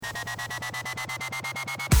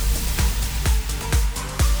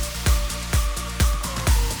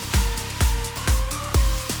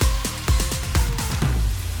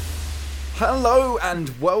Hello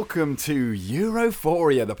and welcome to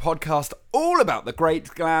Europhoria, the podcast all about the great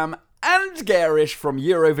glam and garish from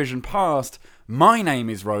Eurovision past. My name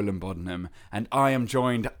is Roland Boddenham and I am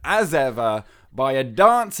joined as ever by a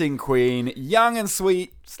dancing queen, young and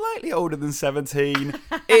sweet, slightly older than 17.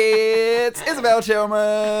 It's Isabel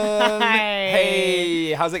Chilman.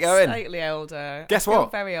 Hey, how's it going? Slightly older. Guess I feel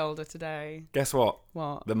what? very older today. Guess what?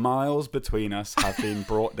 What? The miles between us have been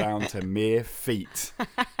brought down to mere feet.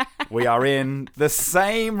 We are in the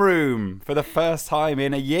same room for the first time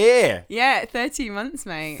in a year. Yeah, 13 months,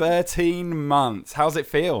 mate. 13 months. How's it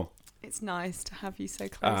feel? It's nice to have you so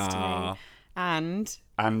close to me. And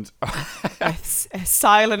And a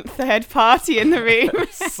silent third party in the room.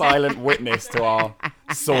 silent witness to our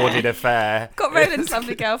sordid affair. Got Roland's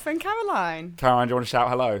lovely girlfriend, Caroline. Caroline, do you want to shout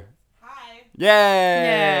hello? Hi.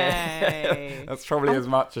 Yay! Yay. That's probably as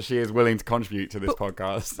much as she is willing to contribute to this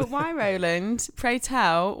podcast. But why, Roland? Pray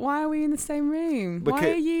tell, why are we in the same room?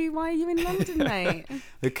 Why are you in London, mate?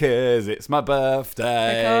 Because it's my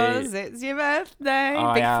birthday. Because it's your birthday.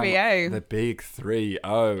 I Big am 3-0. The big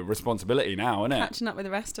 3-0. Responsibility now, isn't it? Catching up with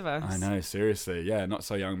the rest of us. I know, seriously. Yeah, not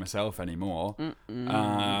so young myself anymore.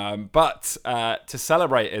 But to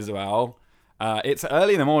celebrate Isabel, it's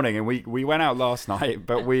early in the morning and we went out last night,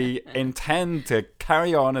 but we intend to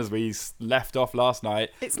carry on as we left off last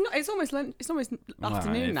night. It's not. It's almost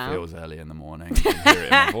afternoon It now. feels early in the morning. You can hear it in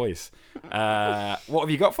my voice. What have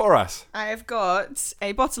you got for us? I've got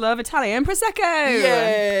a bottle of Italian Prosecco.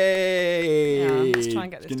 Yay! Yeah, let's try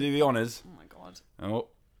and get this. You can do the honours. Oh my god. Oh.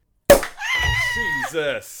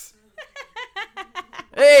 Jesus.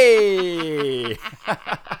 Hey!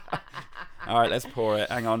 All right, let's pour it.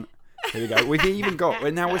 Hang on. Here we go. We've even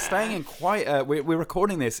got... Now, we're staying in quite... We're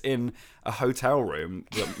recording this in a hotel room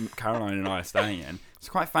that Caroline and I are staying in. It's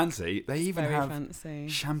quite fancy. They even Very have fancy.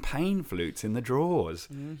 champagne flutes in the drawers.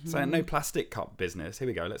 Mm-hmm. So no plastic cup business. Here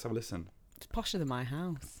we go. Let's have a listen. It's posher than my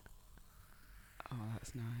house. Oh,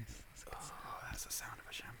 that's nice. That's good stuff. Oh, that's the sound of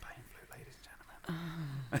a champagne flute, ladies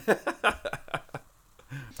and gentlemen.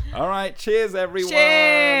 All right. Cheers, everyone.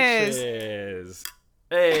 Cheers. Cheers.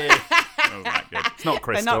 Hey. That was that good. It's not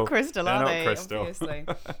crystal. They're not crystal, They're are not they? crystal. Obviously.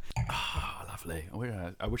 Oh, lovely.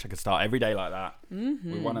 I wish I could start every day like that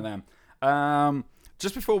Mm-hmm. with one of them.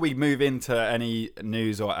 Just before we move into any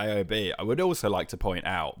news or AOB, I would also like to point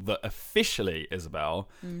out that officially, Isabel,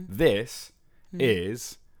 this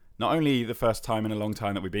is not only the first time in a long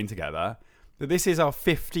time that we've been together, but this is our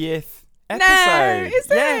 50th episode. Is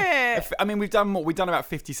it? I mean, we've done about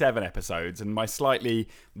 57 episodes, and my slightly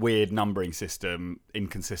weird numbering system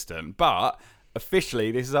inconsistent, but officially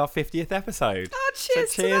this is our 50th episode. Oh,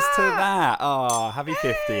 cheers so cheers to that. Oh, happy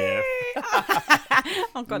 50th.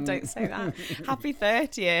 Oh god, don't say that. Happy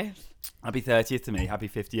 30th. Happy 30th to me. Happy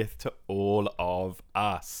 50th to all of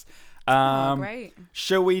us. Great.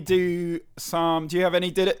 Shall we do some? Do you have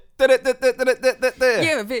any? Eurovision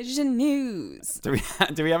news. Do we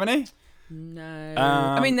have any? No.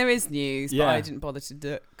 I mean, there is news, but yeah. I didn't bother to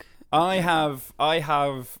look. I have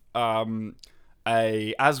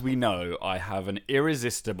as we know, I have an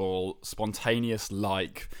irresistible, spontaneous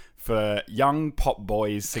like for young pop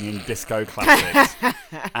boys singing disco classics.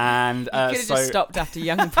 And You could have just stopped after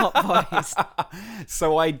Young Pop Boys.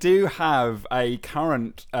 so I do have a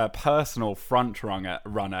current personal front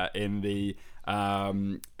runner in the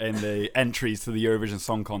entries to the Eurovision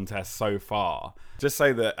Song Contest so far. Just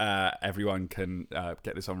so that everyone can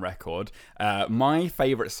get this on record, my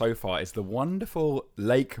favourite so far is the wonderful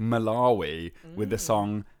Lake Malawi with the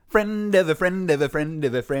song "Friend of a Friend of a Friend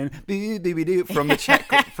of a Friend" from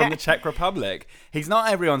the Czech Republic. He's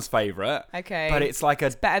not everyone's favourite, Okay. but it's like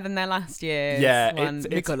a Better than their last year's one,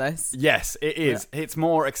 Nicholas. Yes, it is. Yeah. It's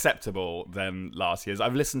more acceptable than last year's.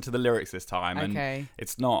 I've listened to the lyrics this time, and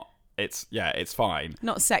it's not. It's fine.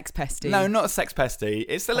 Not sex pesty. No, not sex pesty.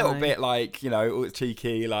 It's a little Fine. bit like, it's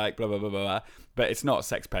cheeky, like blah, blah, blah, blah, blah. But it's not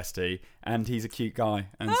sex pesty. And he's a cute guy.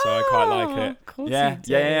 And so I quite like it. Of course Yeah, you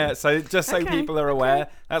do. yeah. So just so people are aware,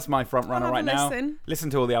 that's my front runner have a right now. listen. Listen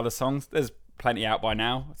to all the other songs. There's plenty out by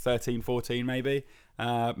now. 13, 14 maybe.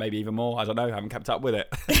 Maybe even more. I don't know. I haven't kept up with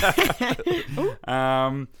it.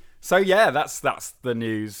 So yeah, that's the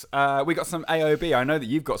news. We got some AOB. I know that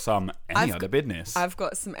you've got some other business. I've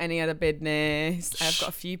got some any other business. I've got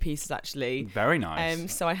a few pieces actually. Very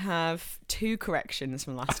nice. So I have 2 corrections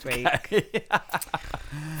from last week.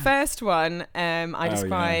 First one, I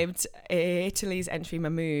described Italy's entry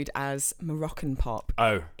Mahmood as Moroccan pop.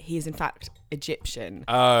 Oh. He is in fact Egyptian.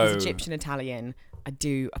 Oh. He's Egyptian Italian. I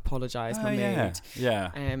do apologise, Mahmood.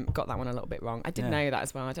 Yeah. Got that one a little bit wrong. I did know that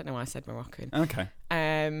as well. I don't know why I said Moroccan. Okay.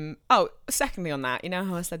 Secondly on that, you know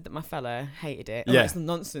how I said that my fella hated it? Yeah. It's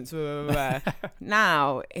nonsense.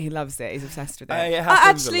 Now he loves it. He's obsessed with it. It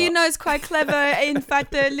happens a lot. It's quite clever. In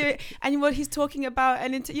fact, the lyric and what he's talking about,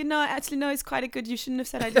 and it's quite a good. You shouldn't have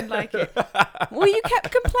said I didn't like it. Well, you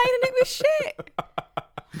kept complaining it was shit.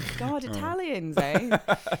 God, Italians, eh?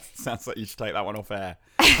 Sounds like you should take that one off air.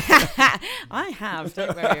 I have.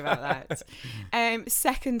 Don't worry about that.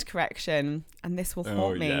 Second correction, and this will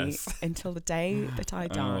haunt me until the day that I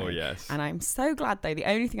die. Oh, yes. And I'm so glad, though. The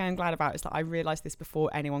only thing I'm glad about is that I realised this before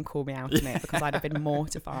anyone called me out on it, because I'd have been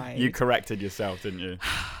mortified. You corrected yourself, didn't you?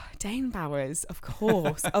 Dane Bowers, of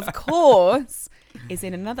course, is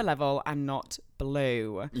in Another Level and not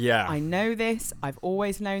Blue. Yeah. I know this. I've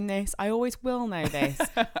always known this. I always will know this.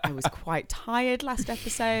 I was quite tired last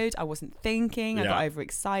episode. I wasn't thinking. I got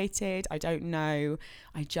overexcited. I don't know.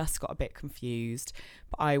 I just got a bit confused.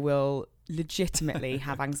 But I will legitimately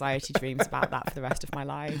have anxiety dreams about that for the rest of my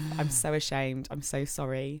life. I'm so ashamed. I'm so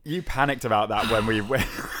sorry. You panicked about that when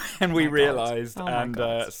we realised and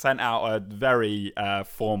sent out a very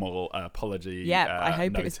formal apology. Yeah, I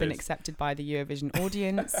hope notice. it has been accepted by the Eurovision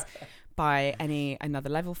audience, by any Another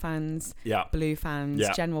Level fans, Blue fans,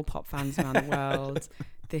 general pop fans around the world.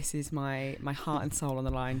 This is my heart and soul on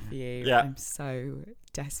the line for you. Yeah. I'm so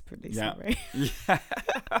desperately sorry. Yeah.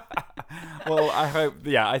 Well, I hope.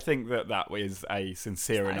 Yeah, I think that is a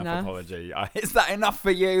sincere enough apology. Is that enough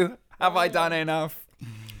for you? Have I done enough?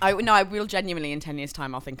 I will genuinely, in 10 years'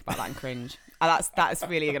 time, I'll think about that and cringe. That's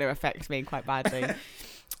really going to affect me quite badly.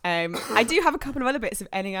 I do have a couple of other bits of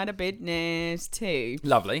any other business too.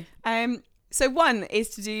 Lovely. So one is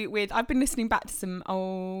to do with, I've been listening back to some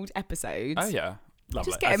old episodes. Oh yeah.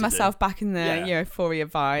 Lovely. Just getting myself back in the Euphoria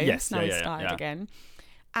vibes. Yes. Now we started again.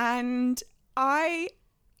 And I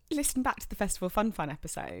listened back to the Festival Fun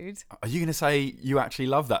episode. Are you going to say you actually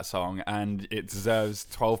love that song and it deserves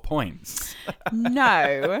 12 points?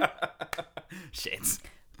 No. Shit.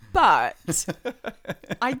 But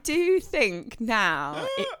I do think now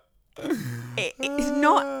it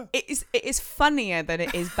is funnier than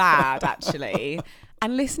it is bad, actually.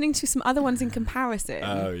 And listening to some other ones in comparison.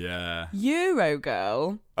 Oh yeah.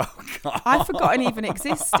 Eurogirl. Oh god. I'd forgotten even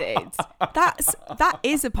existed. That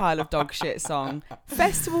is a pile of dog shit song.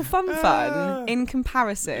 Festival Fun in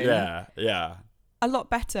comparison. Yeah. A lot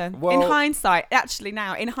better. Well, in hindsight,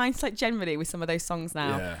 generally with some of those songs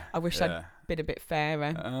now, I wish I'd been a bit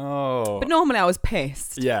fairer. Oh. But normally I was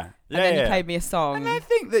pissed. Yeah. And then you played me a song. And I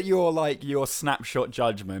think that your snapshot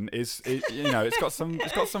judgment is it's got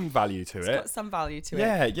some value to it. It's got some value to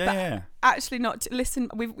it. Yeah. Actually not to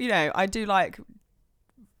listen I do like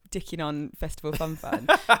dicking on Festival Fun,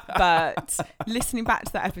 but listening back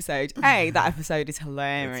to that episode, that episode is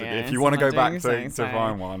hilarious. If you want to go back to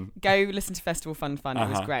find one, go listen to Festival Fun. It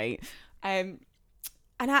was great. And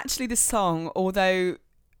actually the song, although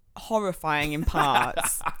horrifying in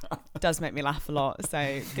parts, does make me laugh a lot.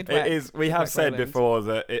 So good work. It is. We have said before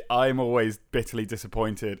that I'm always bitterly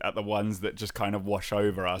disappointed at the ones that just kind of wash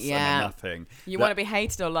over us and are nothing. You want to be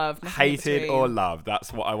hated or loved. Hated or loved.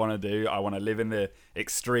 That's what I want to do. I want to live in the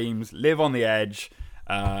extremes, live on the edge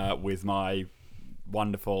with my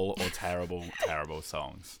wonderful or terrible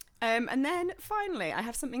songs. And then finally, I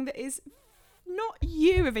have something that is not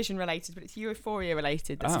Eurovision related, but it's Euphoria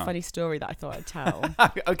related. That's a funny story that I thought I'd tell.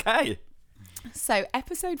 Okay. So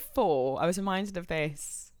episode 4, I was reminded of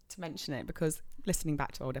this to mention it because listening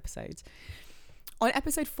back to old episodes. On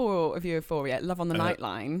episode 4 of Euphoria, Love on the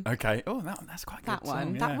Nightline. Okay. Oh, that's quite a good song. That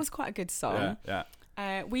one. That was quite a good song. Yeah.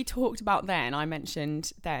 We talked about I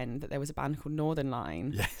mentioned then that there was a band called Northern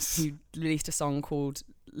Line. Yes. Who released a song called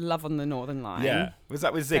Love on the Northern Line. Yeah. Was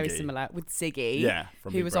that with Ziggy? Very similar. With Ziggy. Yeah.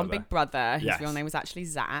 Who was on Big Brother. His real name was actually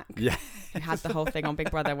Zach. Yeah. Who had the whole thing on Big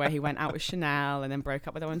Brother where he went out with Chanel and then broke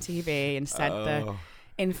up with her on TV and said the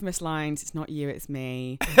infamous lines, "It's not you, it's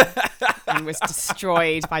me." And was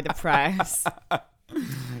destroyed by the press.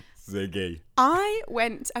 Ziggy. I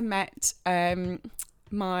went and met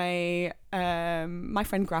my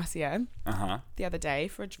friend Gracia the other day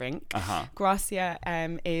for a drink. Gracia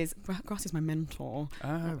is my mentor.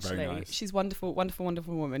 Very nice. She's a wonderful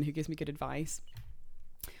woman who gives me good advice.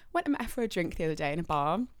 Went and met her for a drink the other day in a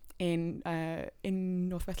bar in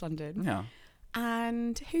northwest London. Yeah.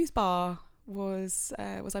 And whose bar was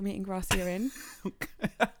I meeting Gracia in?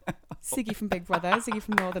 Ziggy from Big Brother, Ziggy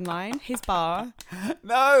from Northern Line. His bar.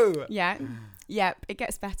 No. Yeah. Yep, it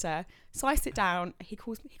gets better. So I sit down. He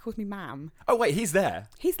calls me ma'am. Oh wait, he's there.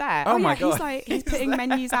 He's there. Oh my god. He's putting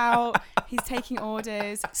menus out. He's taking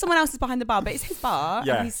orders. Someone else is behind the bar, but it's his bar.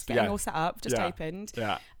 Yes, and he's getting all set up, just opened.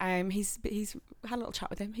 Yeah. He's had a little chat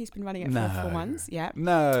with him. He's been running it for 4 months. Yeah.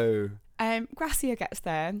 No. Gracia gets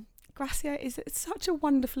there. Gracia is such a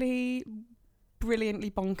wonderfully,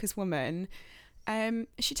 brilliantly bonkers woman.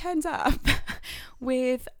 She turns up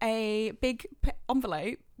with a big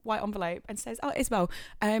white envelope, and says, "Oh, Isabel,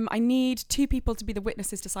 I need 2 people to be the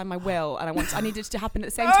witnesses to sign my will, and I need it to happen at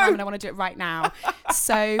the same time, and I want to do it right now.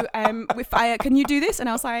 So, can you do this?" And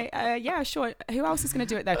I was like, "Yeah, sure. Who else is going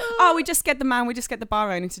to do it though?" "Oh, we just get the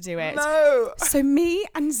bar owner to do it." No. So me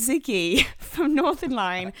and Ziggy from Northern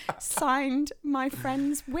Line signed my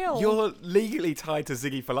friend's will. You're legally tied to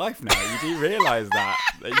Ziggy for life now. You do realise that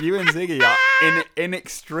you and Ziggy are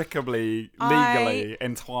inextricably legally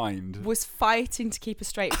entwined. Was fighting to keep a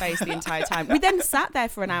straight face the entire time. We then sat there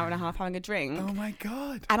for an hour and a half having a drink. Oh my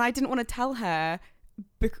God. And I didn't want to tell her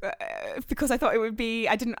because I thought it would be,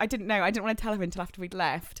 I didn't want to tell her until after we'd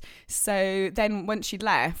left. So then once she'd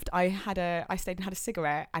left, I stayed and had a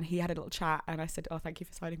cigarette, and he had a little chat, and I said, "Oh, thank you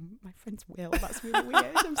for signing my friend's will. That's really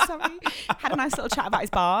weird. I'm sorry." Had a nice little chat about his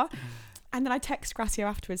bar. And then I text Gracia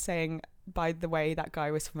afterwards saying, "By the way, that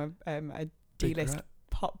guy was from a D-list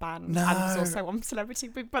pop band and was also on Celebrity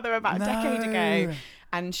Big Brother about a decade ago."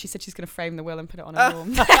 And she said she's going to frame the will and put it on her wall.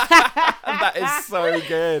 That is so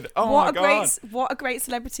good. Oh my God. What a great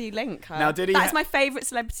celebrity link. Now, that's my favourite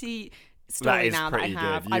celebrity story that I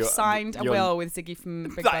have. I've signed a will with Ziggy from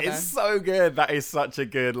Big Brother. That is so good. That is such a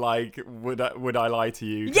good, would I lie to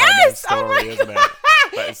you? Yes! Kind of story, isn't it?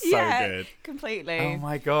 That is so good. Completely. Oh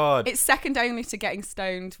my God. It's second only to getting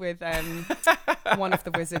stoned with one of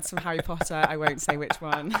the wizards from Harry Potter. I won't say which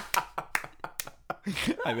one.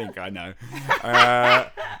 I think I know.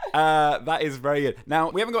 That is very good. Now,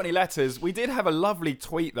 we haven't got any letters. We did have a lovely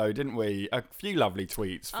tweet, though, didn't we? A few lovely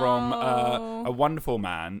tweets from a wonderful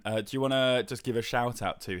man. Do you want to just give a shout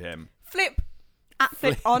out to him? Flip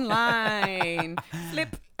Online.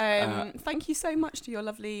 Flip. Thank you so much to your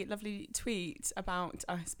lovely tweet about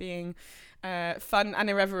us being fun and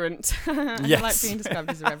irreverent. Yes. I like being described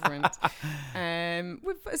as irreverent.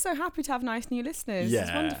 We're so happy to have nice new listeners. Yeah.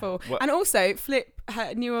 It's wonderful. Well, and also, Flip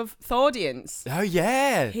knew of Thaudience. Oh,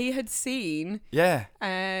 yeah. He had seen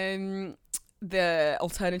the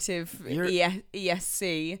alternative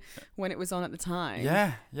ESC when it was on at the time.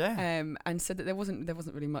 Yeah. And said that there wasn't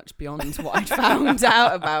really much beyond what I'd found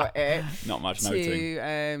out about it. Not much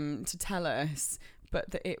noting. To tell us, but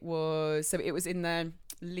that it was in the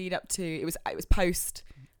lead up to it was post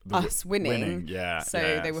us winning. Yeah. So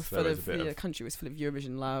yes, they were the country was full of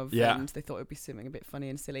Eurovision love, yeah. And they thought it would be something a bit funny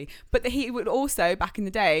and silly. But he would also, back in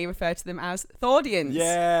the day, refer to them as Thaudience.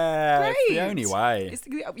 Yeah, great. It's the only way.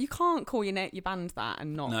 You can't call your band that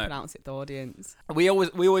and not pronounce it Thaudience. We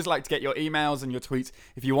always like to get your emails and your tweets.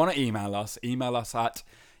 If you want to email us at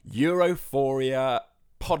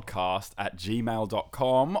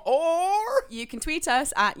europhoriapodcast@gmail.com, or you can tweet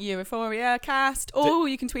us at EuphoriaCast, or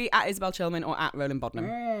you can tweet at Isabel Chilman or at Roland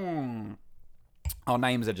Bodnam. Our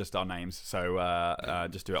names are just our names, so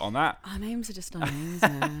just do it on that. Our names are just our names.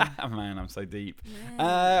 Man, I'm so deep.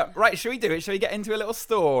 Yeah. Right, shall we do it? Shall we get into a little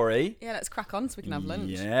story? Yeah, let's crack on so we can have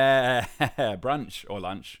lunch. Yeah, brunch or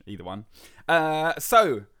lunch, either one.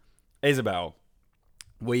 So, Isabel,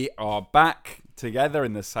 we are back together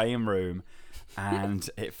in the same room. And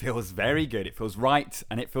it feels very good. It feels right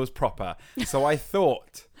and it feels proper. So I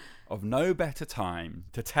thought of no better time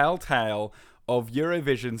to tell tale of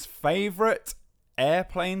Eurovision's favourite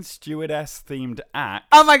airplane stewardess themed act.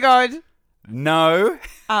 Oh my God. No.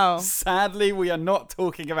 Oh. Sadly, we are not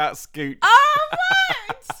talking about Scooch. Oh,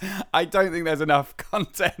 what? I don't think there's enough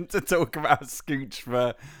content to talk about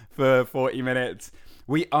Scooch for 40 minutes.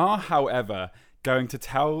 We are, however, going to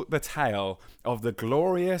tell the tale of the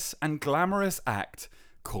glorious and glamorous act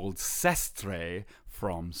called Sestre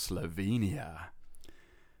from Slovenia.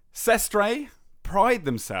 Sestre pride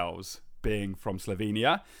themselves being from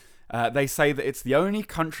Slovenia. They say that it's the only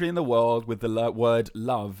country in the world with the word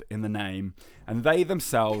love in the name, and they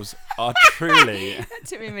themselves are truly... That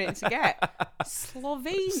took me a minute to get.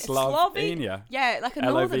 Slovenia. Yeah, like a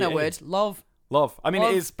northerner word. Love. I mean,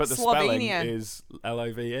 love it is, but the spelling is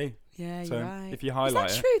Love. Yeah, so you're right. If you highlight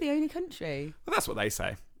is that true? The only country? Well, that's what they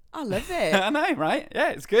say. I love it. I know, right?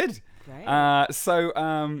 Yeah, it's good. Great.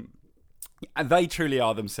 They truly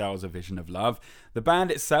are themselves a vision of love. The band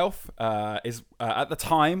itself is at the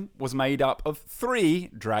time was made up of 3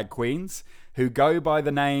 drag queens who go by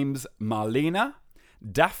the names Marlena,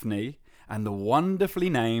 Daphne, and the wonderfully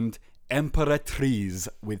named Emperatriz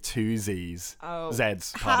with 2 Z's. Oh,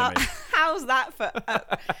 Z's, pardon me. How's that for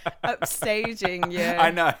upstaging your,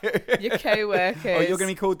 I know. your co-workers? Oh, you're going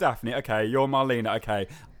to be called Daphne. Okay, you're Marlena. Okay,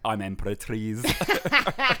 I'm Emperatriz.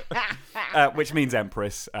 Which means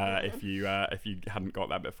Empress, if you hadn't got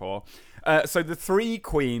that before. So the 3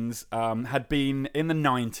 queens had been in the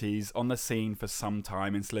 90s on the scene for some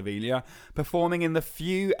time in Slovenia, performing in the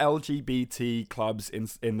few LGBT clubs in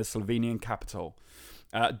the Slovenian capital.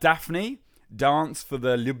 Daphne danced for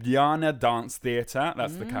the Ljubljana Dance Theatre,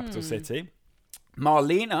 that's the capital city.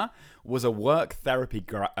 Marlena was a work therapy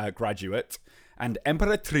graduate, and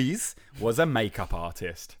Emperatriz was a makeup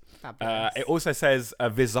artist. It also says a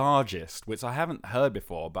visagist, which I haven't heard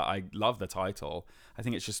before, but I love the title. I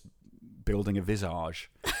think it's just building a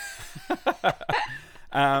visage.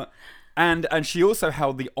 And she also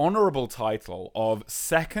held the honourable title of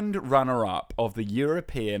second runner-up of the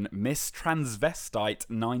European Miss Transvestite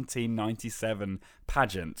 1997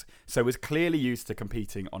 pageant, so was clearly used to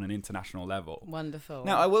competing on an international level. Wonderful.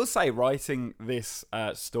 Now, I will say, writing this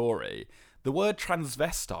story, the word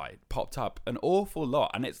transvestite popped up an awful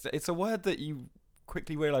lot, and it's a word that you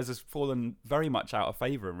quickly realise has fallen very much out of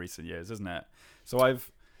favour in recent years, isn't it? So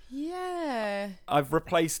I've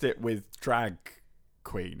replaced it with drag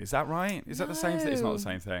queen. Is that right? Is that the same thing? It's not the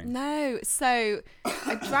same thing. No. So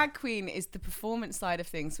a drag queen is the performance side of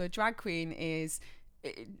things. So a drag queen is,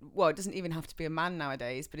 well, it doesn't even have to be a man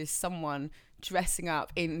nowadays, but is someone dressing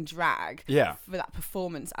up in drag for that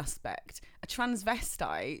performance aspect. A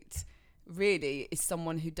transvestite really is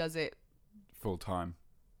someone who does it full time.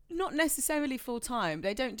 Not necessarily full time.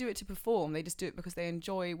 They don't do it to perform. They just do it because they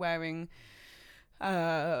enjoy wearing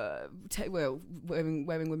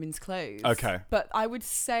wearing women's clothes. Okay. But I would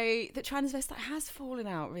say that transvestite has fallen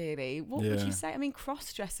out, really. What would you say? I mean,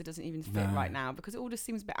 cross-dresser doesn't even fit right now because it all just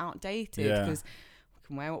seems a bit outdated because we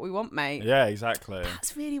can wear what we want, mate. Yeah, exactly.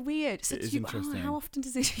 That's really weird. So it is interesting. How often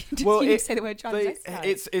does you say the word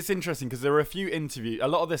transvestite? It's interesting because there were a few interviews, a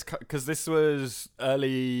lot of this, because this was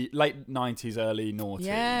late 90s, early noughties.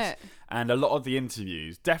 Yeah. And a lot of the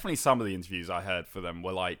interviews, definitely some of the interviews I heard for them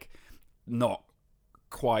were like not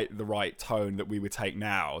quite the right tone that we would take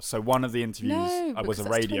now. So one of the interviews was a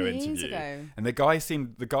radio interview, and the guy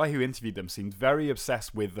who interviewed them seemed very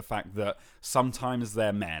obsessed with the fact that sometimes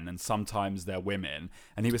they're men and sometimes they're women,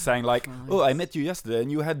 and he was saying like, oh, I met you yesterday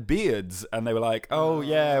and you had beards, and they were like, oh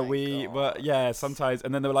yeah, we were, yeah, sometimes,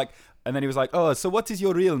 and then they were like, and then he was like, oh, so what is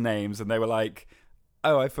your real names? And they were like,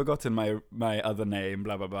 oh, I've forgotten my other name,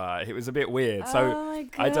 blah, blah, blah. It was a bit weird. So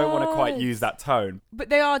I don't want to quite use that tone. But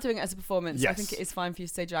they are doing it as a performance. Yes. I think it is fine for you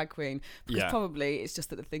to say drag queen. Because probably it's just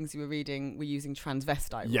that the things you were reading were using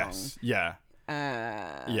transvestite wrong. Yes, yeah.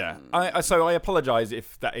 So I apologise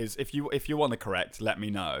if that is, if you want to correct, let me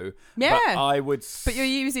know. Yeah. But I would... But you're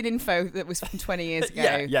using info that was from 20 years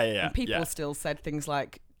ago. Yeah. And people still said things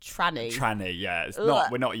like tranny, yeah. It's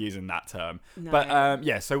not. We're not using that term. No.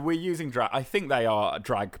 But so we're using drag. I think they are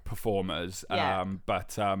drag performers.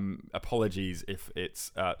 But apologies if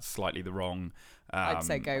it's slightly the wrong. I'd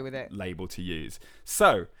say go with it. Label to use.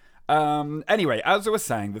 So. Anyway, as I was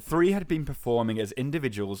saying, the 3 had been performing as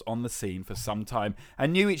individuals on the scene for some time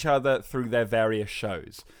and knew each other through their various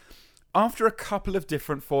shows. After a couple of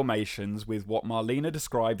different formations with what Marlena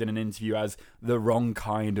described in an interview as the wrong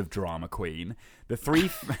kind of drama queen, the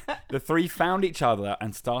three found each other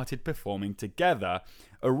and started performing together,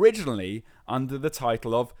 originally under the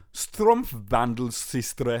title of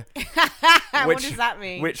Strumpbandelsystre. What does that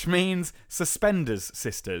mean? Which means suspenders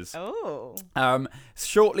sisters. Oh.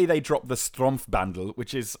 Shortly they dropped the Strumpbandel,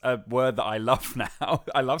 which is a word that I love now.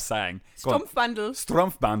 I love saying. Strumpbandel.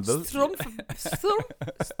 Strumpbandel.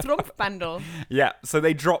 Strumpbandel. Yeah, so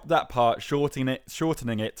they dropped that part, shortening it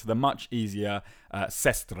to the much easier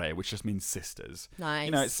sestre, which just means sisters. Nice.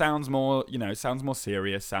 You know, it sounds more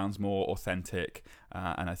serious, sounds more authentic,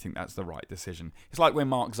 and I think that's the right decision. It's like when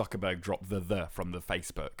Mark Zuckerberg dropped the from the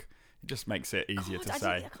Facebook. It just makes it easier to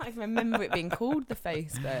say. I can't even remember it being called the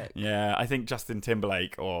Facebook. Yeah, I think Justin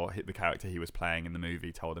Timberlake, or the character he was playing in the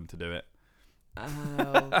movie, told him to do it.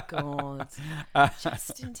 Oh, God.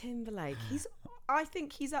 Justin Timberlake. I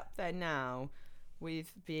think he's up there now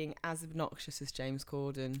with being as obnoxious as James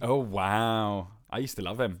Corden. Oh, wow. I used to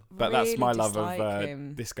love him. But really that's my love of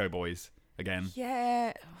him. Disco Boys again.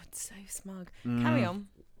 Yeah. Oh, it's so smug. Carry on.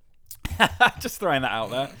 Just throwing that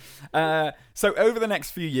out there. So over the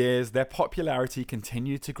next few years, their popularity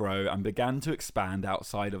continued to grow and began to expand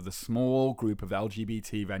outside of the small group of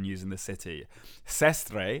LGBT venues in the city.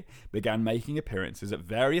 Sestre began making appearances at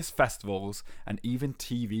various festivals and even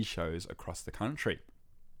TV shows across the country.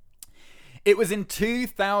 It was in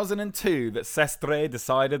 2002 that Sestre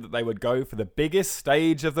decided that they would go for the biggest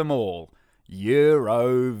stage of them all,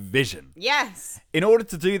 Eurovision. Yes. In order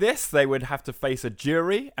to do this, they would have to face a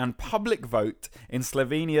jury and public vote in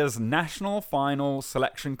Slovenia's national final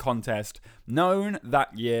selection contest, known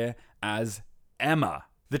that year as EMA.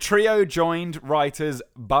 The trio joined writers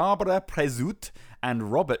Barbara Prezut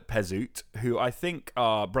and Robert Pezut, who I think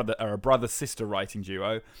are a brother-sister writing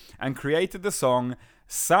duo, and created the song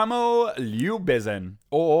Samo Ljubezen,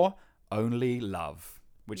 or Only Love,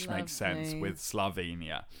 which makes sense with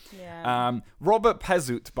Slovenia. Yeah. Robert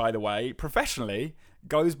Pezut, by the way, professionally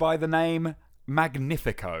goes by the name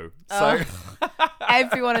Magnifico. So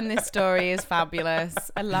Everyone in this story is fabulous.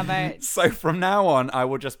 I love it. So from now on, I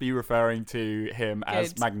will just be referring to him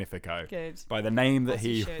as Magnifico. Good. By the name that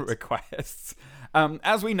he requests.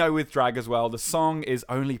 As we know with drag as well, the song is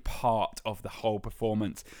only part of the whole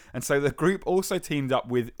performance. And so the group also teamed up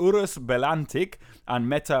with Uros Belantic and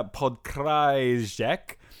Meta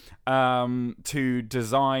Podkrajek to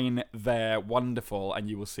design their wonderful, and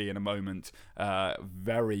you will see in a moment,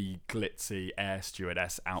 very glitzy air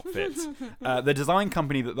stewardess outfits. The design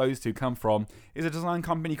company that those two come from is a design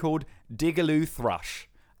company called Digaloo Thrush.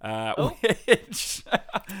 Which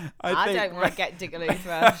I don't want to get Digaloo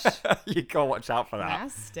Thrush. You gotta watch out for that.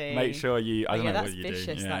 Nasty. Make sure you. I don't know that's what you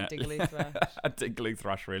vicious, do. that Digaloo Thrush. Digaloo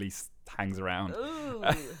Thrush really hangs around. Ooh.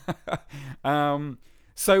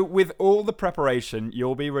 So with all the preparation,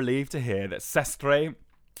 you'll be relieved to hear that Sestre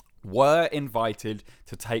were invited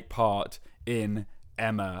to take part in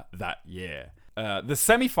EMA that year. The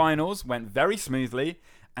semi-finals went very smoothly,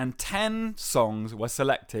 and 10 songs were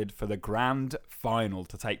selected for the grand final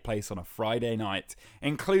to take place on a Friday night,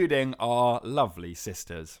 including our lovely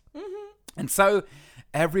sisters. Mm-hmm. And so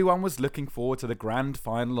everyone was looking forward to the grand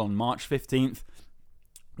final on March 15th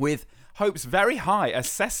with hopes very high, as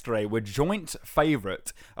Sestre were joint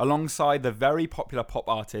favourite alongside the very popular pop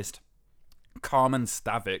artist Carmen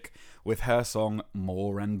Stavik with her song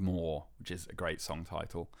More and More, which is a great song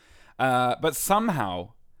title. But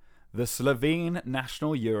somehow the Slovene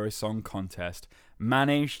National Eurosong Contest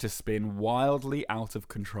managed to spin wildly out of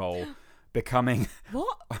control, becoming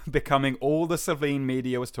all the Slovene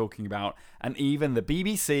media was talking about, and even the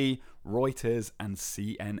BBC, Reuters, and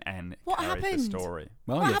CNN carried the story.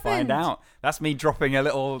 Well, you'll find out. That's me dropping a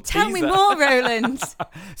little teaser. Tell me more, Roland.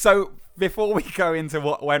 So, before we go into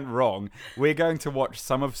what went wrong, we're going to watch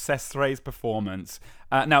some of Sestre's performance.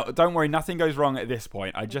 Now, don't worry, nothing goes wrong at this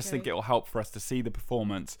point. I just think it will help for us to see the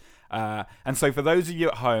performance. And so, for those of you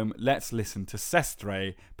at home, let's listen to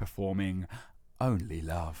Sestre performing Only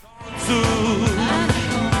Love.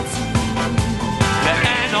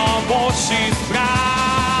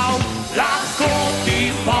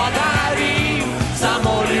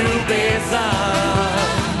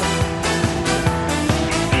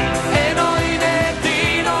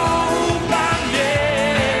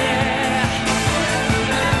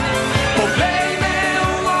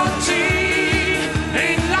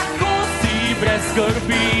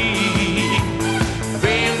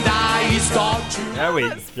 There we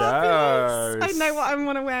go. I know what I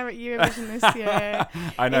want to wear at Eurovision this year.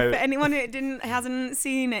 I know. If anyone who hasn't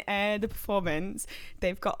seen the performance,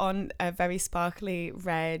 they've got on a very sparkly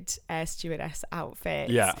red air stewardess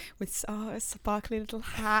outfit. Yeah. With sparkly little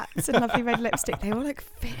hats and lovely red lipstick. They all look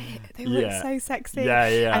fit. They look so sexy. Yeah,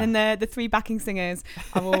 yeah. And then the three backing singers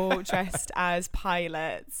are all dressed as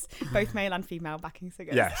pilots, both male and female backing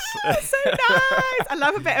singers. Yes. Oh, so nice. I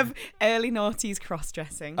love a bit of early noughties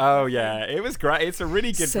cross-dressing. Oh, yeah. It was great. It's a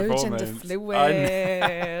really good performance. So gender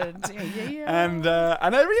fluid. Yeah. And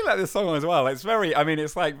I really like this song as well. It's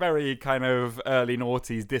it's like very kind of early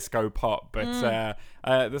noughties disco pop, but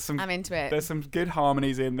there's some. I'm into it. There's some good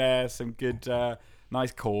harmonies in there, some good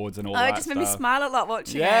nice chords and all that. It just made me smile a lot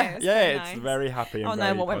watching it. It's very happy and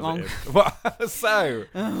very what went wrong? So,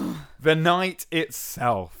 the night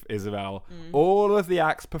itself, Isabel, all of the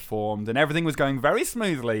acts performed and everything was going very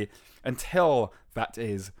smoothly until,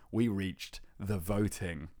 we reached the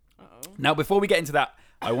voting. Uh-oh. Now, before we get into that,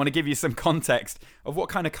 I want to give you some context of what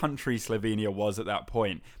kind of country Slovenia was at that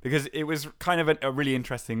point, because it was kind of a really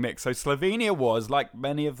interesting mix. So Slovenia was, like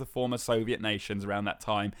many of the former Soviet nations around that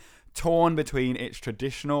time, torn between its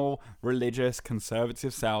traditional, religious,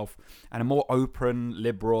 conservative self and a more open,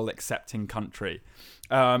 liberal, accepting country.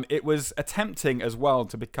 It was attempting as well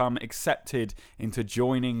to become accepted into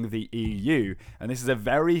joining the EU. And this is a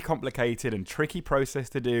very complicated and tricky process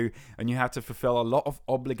to do, and you have to fulfill a lot of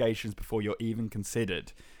obligations before you're even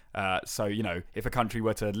considered. So, if a country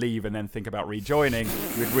were to leave and then think about rejoining,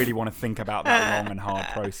 you would really want to think about that long and hard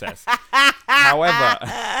process. However,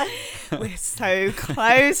 we're so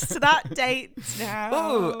close to that date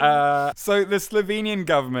now. So the Slovenian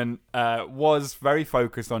government was very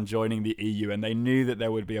focused on joining the EU, and they knew that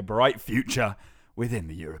there would be a bright future within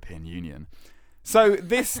the European Union. So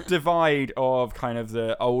this divide of kind of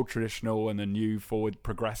the old traditional and the new forward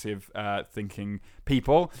progressive thinking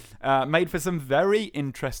people made for some very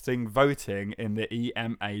interesting voting in the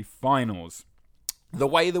EMA finals. The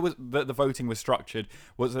way that the voting was structured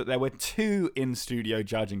was that there were 2 in-studio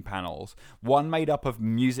judging panels, one made up of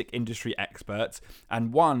music industry experts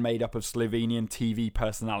and one made up of Slovenian TV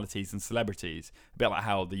personalities and celebrities, a bit like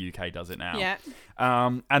how the UK does it now. Yeah.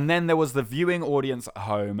 And then there was the viewing audience at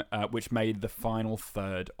home, which made the final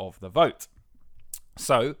third of the vote.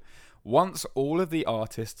 So, once all of the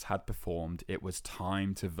artists had performed, it was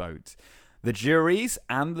time to vote. The juries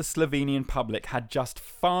and the Slovenian public had just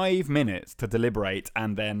 5 minutes to deliberate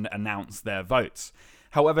and then announce their votes.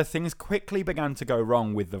 However, things quickly began to go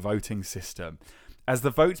wrong with the voting system. As the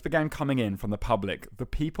votes began coming in from the public, the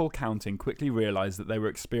people counting quickly realised that they were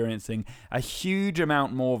experiencing a huge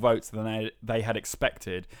amount more votes than they had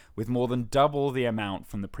expected, with more than double the amount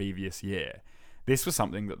from the previous year. This was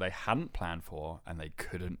something that they hadn't planned for and they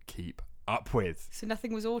couldn't keep up with. So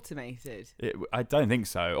nothing was automated? I don't think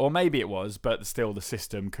so, or maybe it was, but still the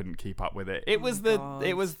system couldn't keep up with it. It was the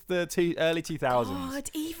early 2000s. God,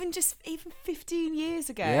 even 15 years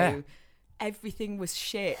ago, everything was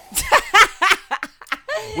shit.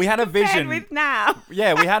 We had a vision with now.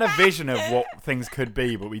 Yeah, we had a vision of what things could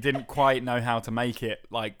be, but we didn't quite know how to make it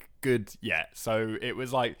good yet. So it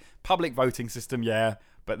was like public voting system,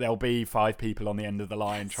 but there'll be 5 people on the end of the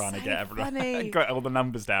line trying to get everyone get all the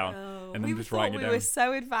numbers down, and then just writing it down. We were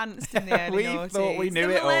so advanced in the early we noughties. thought we knew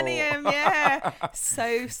the it millennium, all. Yeah.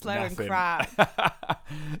 So slow and crap.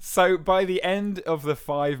 So by the end of the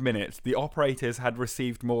 5 minutes, the operators had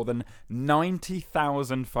received more than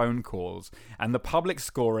 90,000 phone calls, and the public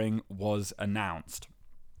scoring was announced.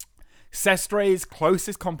 Sestre's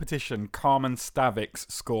closest competition, Carmen Stavic's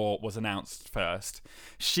score was announced first.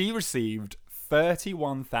 She received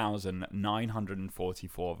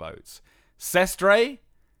 31,944 votes. Sestre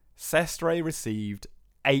received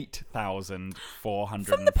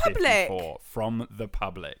 8,454 from the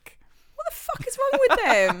public. What the fuck is wrong with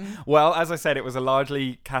them? Well, as I said, it was a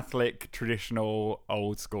largely Catholic, traditional,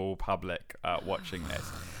 old school public watching this.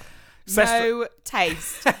 No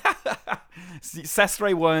taste.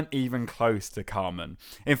 Sestre weren't even close to Carmen.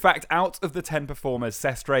 In fact, out of the 10 performers,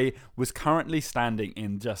 Sestre was currently standing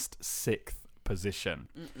in just 6th position.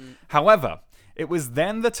 However, it was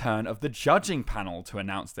then the turn of the judging panel to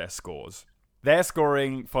announce their scores. Their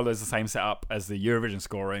scoring follows the same setup as the Eurovision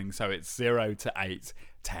scoring, so it's 0 to 8,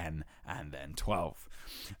 10, and then 12.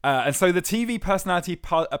 And so the TV personality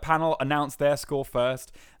panel announced their score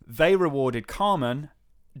first. They rewarded Carmen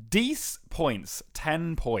 10 points,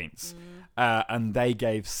 and they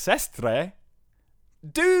gave Sestre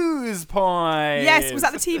 12 points. Yes, was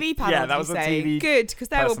that the TV panel? Yeah, that was the TV. Good, because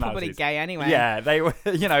they're all probably gay anyway. Yeah, they were,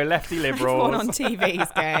 lefty liberals. Everyone on TV is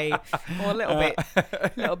gay, or a little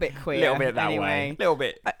bit queer. A little bit that anyway. way. A little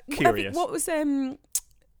bit curious. What was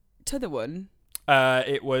t'other one?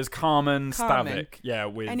 It was Carmen Stavic. Yeah,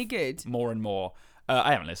 with any good? More and More.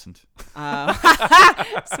 I haven't listened. So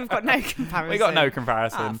we've got no comparison. We got no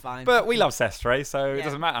comparison. Fine. But we love Sestre, so it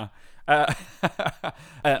doesn't matter.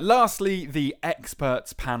 Lastly, the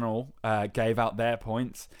experts panel gave out their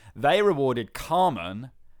points. They rewarded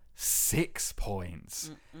Carmen 6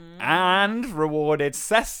 points and rewarded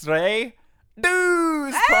Sestre 2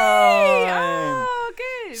 points. Oh,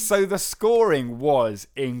 good. So the scoring was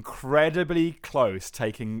incredibly close,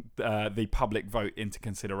 taking the public vote into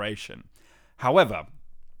consideration. However,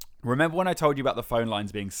 remember when I told you about the phone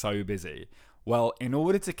lines being so busy? Well, in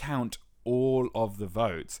order to count all of the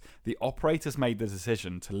votes, the operators made the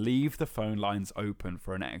decision to leave the phone lines open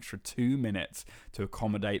for an extra 2 minutes to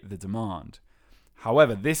accommodate the demand.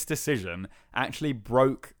 However, this decision actually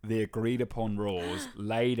broke the agreed upon rules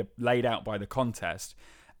laid out by the contest,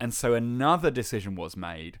 and so another decision was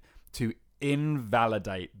made to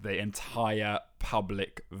invalidate the entire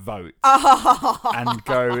public vote and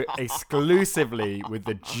go exclusively with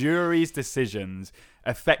the jury's decisions,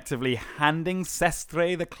 effectively handing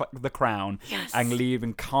Sestre the crown and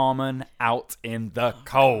leaving Carmen out in the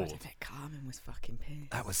cold. God, I bet Carmen was fucking pissed.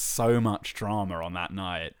 That was so much drama on that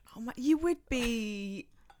night. Oh my, you would be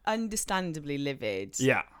understandably livid.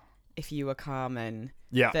 Yeah. If you were Carmen.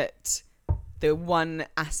 Yeah. That the one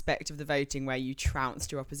aspect of the voting where you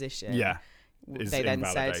trounced your opposition. Yeah. is they then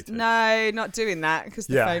invalidated. said, no, not doing that because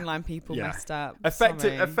the phone line people messed up. Sorry.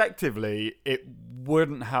 Effectively, it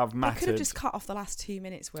wouldn't have mattered. They could have just cut off the last 2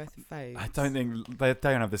 minutes worth of phones. I don't think they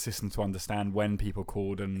don't have the system to understand when people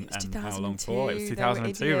called and how long for. It was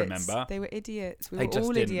 2002, remember? They were idiots. We They were just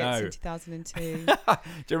all didn't idiots know. in 2002. Do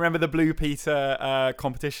you remember the Blue Peter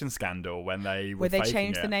competition scandal when they were Where they faking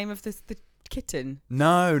changed it? the name of the kitten?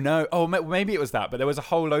 No. Oh, maybe it was that. But there was a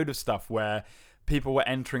whole load of stuff where people were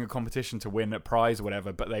entering a competition to win a prize or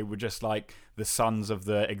whatever, but they were just like the sons of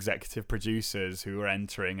the executive producers who were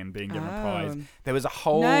entering and being given a prize. There was a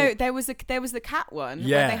whole... No, there was the cat one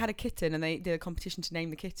Yeah. where they had a kitten and they did a competition to name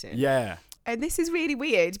the kitten. Yeah. And this is really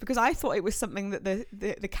weird because I thought it was something that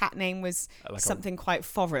the cat name was Like something quite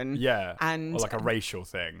foreign. Yeah. And or like a racial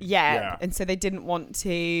thing. Yeah. And so they didn't want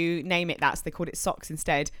to name it that, so they called it Socks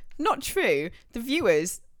instead. Not true. The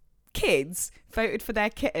viewers, kids, voted for their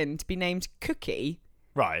kitten to be named Cookie.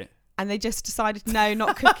 Right. And they just decided, no,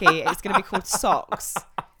 not Cookie. It's going to be called Socks.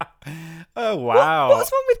 Oh, wow.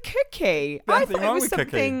 What's wrong with Cookie? I Nothing thought it wrong was with Cookie.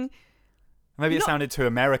 something... Maybe it sounded too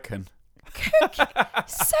American. Cookie.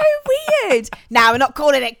 So weird. Now we're not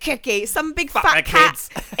calling it Cookie. Some big Fuck fat the cat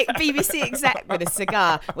kids. BBC exec with a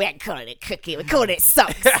cigar. We ain't calling it Cookie. We're calling it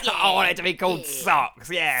Socks. I want it to be called Socks,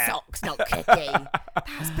 yeah. Socks, not Cookie.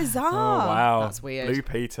 That's bizarre. Oh, wow. That's weird. Blue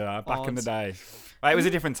Peter, back in the Odd. day. It was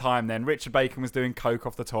a different time then. Richard Bacon was doing coke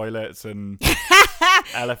off the toilets and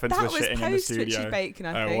elephants That were was shitting in the post studio. Richard Bacon,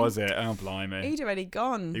 I think. Oh, was it? Oh, blimey. He'd already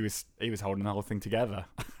gone. He was holding the whole thing together.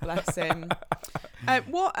 Bless him.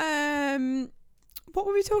 What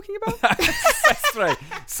were we talking about? That's right.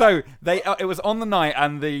 So it was on the night,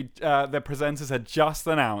 and the presenters had just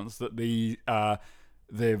announced that the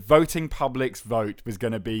voting public's vote was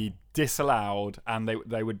going to be disallowed, and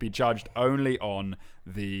they would be judged only on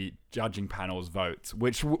the judging panel's votes,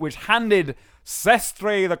 which handed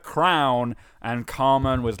Sestre the crown, and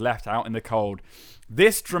Carmen was left out in the cold.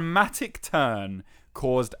 This dramatic turn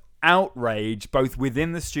caused outrage both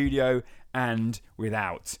within the studio and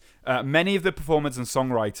without. Many of the performers and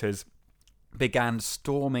songwriters began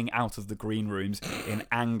storming out of the green rooms in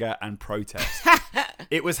anger and protest.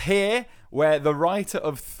 It was here where the writer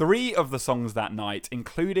of 3 of the songs that night,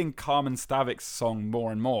 including Carmen Stavik's song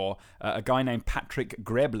More and More, a guy named Patrick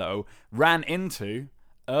Greblo, ran into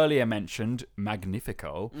earlier mentioned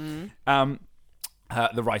Magnifico,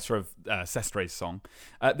 the writer of Sestre's song.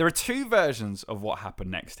 There are 2 versions of what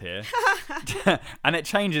happened next here. And it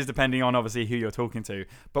changes depending on obviously who you're talking to.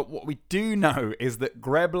 But what we do know is that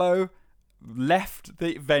Greblo left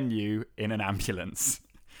the venue in an ambulance.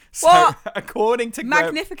 So, What? according to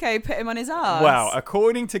Magnifico put him on his arse. Well,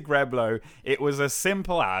 according to Greblo, it was as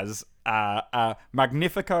simple as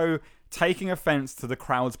Magnifico taking offense to the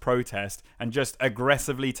crowd's protest and just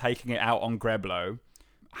aggressively taking it out on Greblo.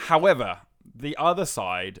 However, the other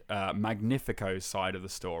side, Magnifico's side of the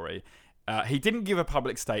story, he didn't give a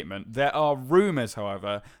public statement. There are rumours,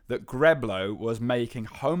 however, that Greblo was making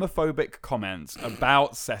homophobic comments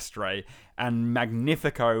about Sestre, and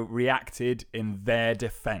Magnifico reacted in their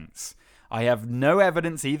defence. I have no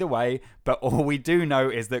evidence either way, but all we do know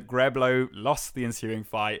is that Greblo lost the ensuing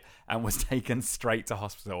fight and was taken straight to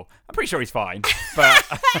hospital. I'm pretty sure he's fine,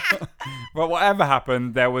 but but whatever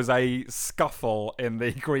happened, there was a scuffle in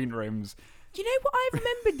the green rooms. You know what I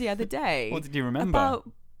remembered the other day? What did you remember? About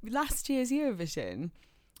last year's Eurovision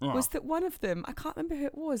was that one of them, I can't remember who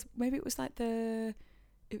it was, maybe it was like the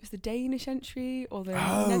Danish entry or the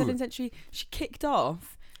Netherlands entry. She kicked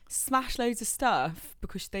off, smashed loads of stuff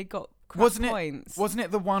because they got crap points. Wasn't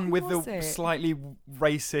it the one with was the it? slightly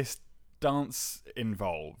racist dance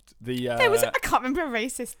involved? I can't remember a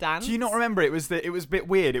racist dance. Do you not remember? It was a bit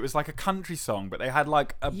weird. It was like a country song, but they had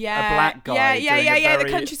like a black guy. The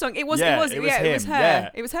country song. It was her. him. It was her. Yeah.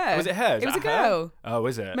 It was her. Was it her? It was a Is that her? girl. Oh,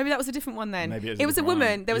 is it? Maybe that was a different one then. Maybe it was a different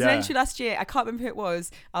woman. one. There was an entry last year. I can't remember who it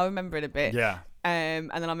was. I'll remember in a bit. Yeah.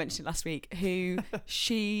 And then I mentioned it last week. Who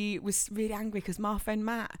she was really angry because my friend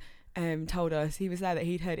Matt told us he was there that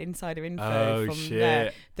he'd heard insider info from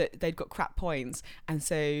there that they'd got crap points, and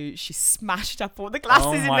so she smashed up all the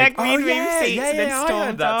glasses in their green room seats and then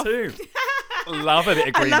stormed I off. heard that too. Love a bit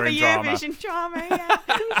of green I love room a drama. Eurovision drama. Yeah.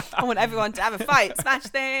 I want everyone to have a fight, smash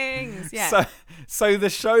things. Yeah. So the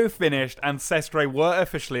show finished, and Sestre were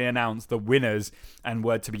officially announced the winners and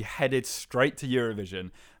were to be headed straight to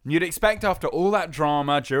Eurovision. You'd expect after all that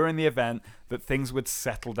drama during the event that things would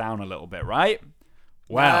settle down a little bit, right?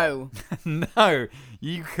 Well, no,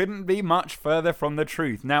 you couldn't be much further from the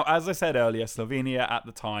truth. Now, as I said earlier, Slovenia at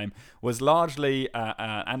the time was largely,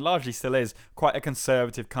 and largely still is, quite a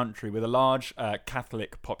conservative country with a large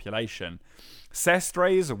Catholic population.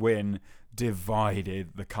 Sestre's win divided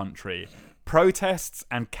the country. Protests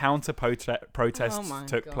and counter-protests Oh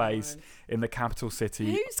took God. place in the capital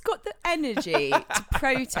city. Who's got the energy to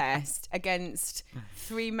protest against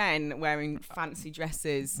 3 men wearing fancy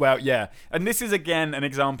dresses? Well, yeah. And this is, again, an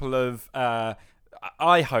example of,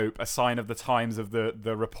 I hope, a sign of the times of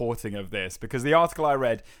the reporting of this. Because the article I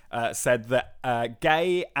read said that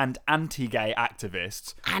gay and anti-gay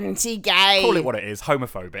activists... Anti-gay. Call it what it is,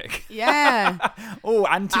 homophobic. Yeah. Oh,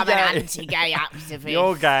 anti-gay. I'm an anti-gay activist.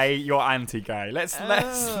 You're gay, you're anti-gay. Let's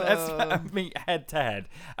meet head to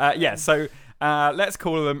head. So let's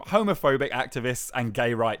call them homophobic activists and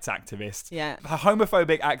gay rights activists. Yeah. The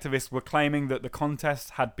homophobic activists were claiming that the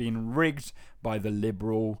contest had been rigged by the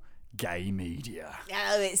liberal gay media.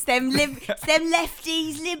 Oh, it's them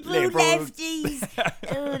lefties, liberal lefties.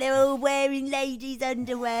 Oh, they're all wearing ladies'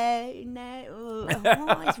 underwear. No,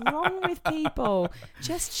 what is wrong with people?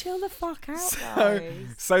 Just chill the fuck out, guys.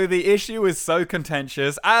 So the issue was so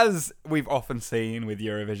contentious, as we've often seen with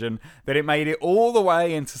Eurovision, that it made it all the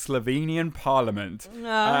way into Slovenian parliament.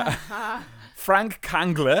 Frank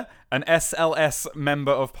Kangler, an SLS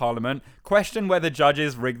member of parliament, questioned whether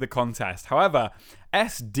judges rigged the contest. However,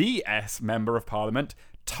 SDS member of parliament,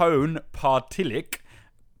 Tone Partilik,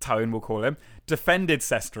 Tone we'll call him, defended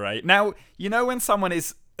Sestre. Now, you know when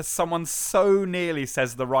someone so nearly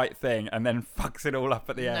says the right thing and then fucks it all up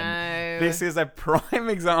at the end? This is a prime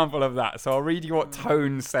example of that. So I'll read you what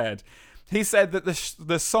Tone said. He said that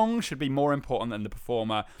the song should be more important than the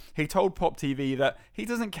performer. He told Pop TV that he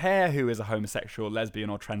doesn't care who is a homosexual, lesbian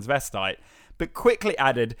or transvestite, but quickly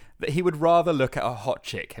added that he would rather look at a hot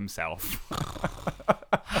chick himself.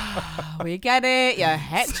 We get it. You're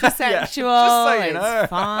heterosexual. Yeah, just so you know. It's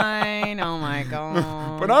fine. Oh my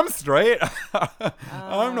God. But I'm straight.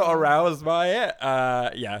 I'm not aroused by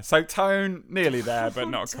it. So Tone, nearly there, but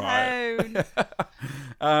not quite.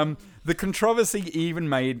 The controversy even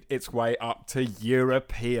made its way up to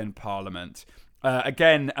European Parliament.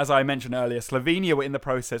 Again, as I mentioned earlier, Slovenia were in the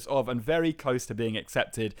process of and very close to being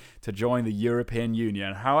accepted to join the European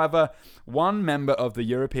Union. However, one member of the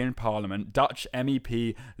European Parliament, Dutch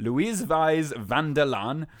MEP Louise Wijs van der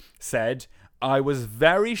Laan, said, "I was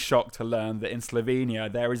very shocked to learn that in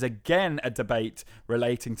Slovenia there is again a debate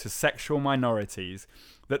relating to sexual minorities.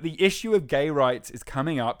 That the issue of gay rights is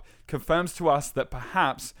coming up confirms to us that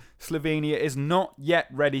perhaps Slovenia is not yet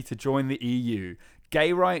ready to join the EU.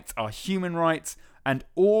 Gay rights are human rights, and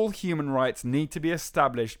all human rights need to be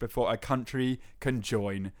established before a country can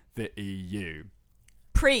join the EU."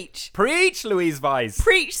 Preach. Preach, Louise Wijs.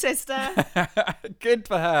 Preach, sister. Good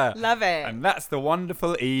for her. Love it. And that's the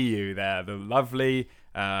wonderful EU there, the lovely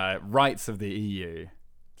rights of the EU.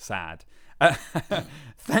 Sad.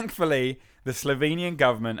 Thankfully, the Slovenian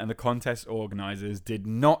government and the contest organisers did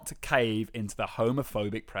not cave into the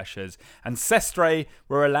homophobic pressures, and Sestre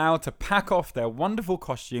were allowed to pack off their wonderful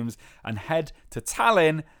costumes and head to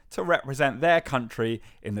Tallinn to represent their country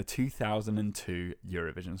in the 2002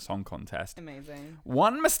 Eurovision Song Contest. Amazing.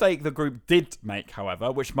 One mistake the group did make,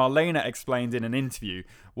 however, which Marlena explained in an interview,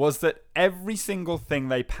 was that every single thing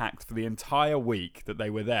they packed for the entire week that they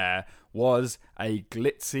were there was a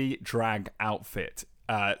glitzy drag outfit,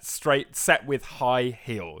 straight set with high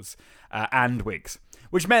heels and wigs,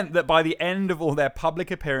 which meant that by the end of all their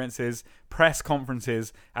public appearances, press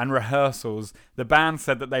conferences and rehearsals, the band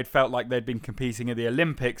said that they'd felt like they'd been competing in the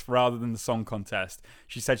Olympics rather than the song contest.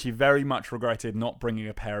 She said she very much regretted not bringing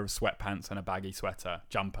a pair of sweatpants and a baggy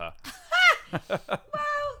jumper. Well,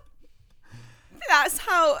 that's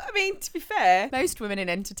how, I mean, to be fair, most women in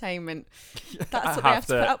entertainment, that's what they have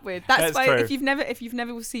to put up with. That's why, true. if you've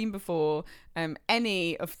never seen before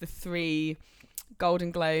any of the 3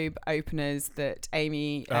 Golden Globe openers that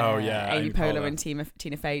Amy Poehler and Tina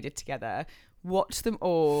Fey did together, watch them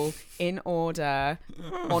all in order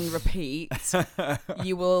on repeat.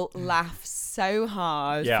 You will laugh so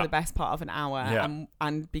hard for the best part of an hour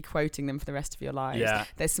and be quoting them for the rest of your lives.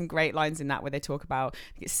 There's some great lines in that where they talk about, I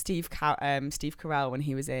think it's Steve Carell when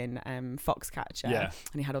he was in Foxcatcher, and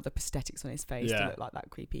he had all the prosthetics on his face to look like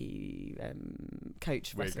that creepy weird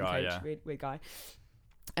guy.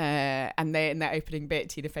 And in their opening bit,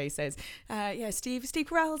 Tina Fey says, Steve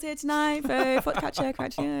Carell's here tonight for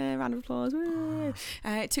Foxcatcher, round of applause.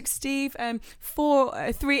 It took Steve 3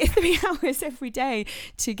 hours every day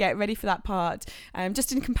to get ready for that part.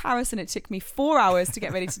 Just in comparison, it took me 4 hours to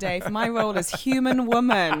get ready today for my role as human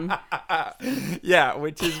woman. Yeah,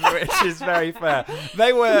 which is very fair.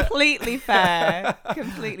 They were completely fair.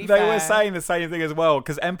 They were saying the same thing as well,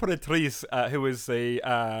 because Emperatrice, who was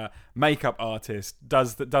the makeup artist, does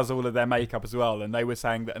does all of their makeup as well. And they were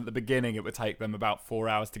saying that at the beginning it would take them about 4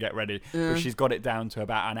 hours to get ready, but she's got it down to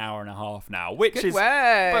about an hour and a half now, which is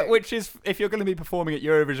if you're going to be performing at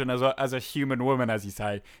Eurovision as a human woman, as you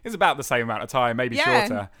say, is about the same amount of time, maybe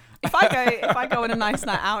shorter. If I go on a nice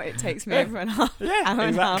night out, it takes me over an hour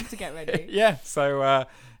and a half to get ready. Yeah. So.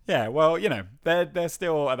 Yeah, well, they're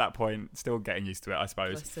still at that point, still getting used to it, I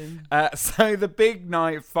suppose. So the big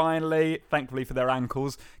night finally, thankfully for their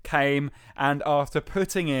ankles, came, and after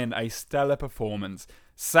putting in a stellar performance,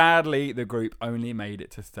 sadly the group only made it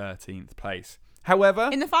to 13th place. However,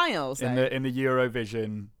 in the finals, in the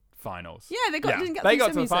Eurovision finals, they didn't get through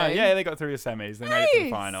to the final. Yeah, they got through the semis. They made it to the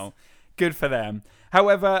final. Good for them.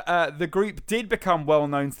 However, the group did become well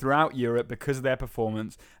known throughout Europe because of their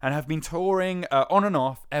performance and have been touring on and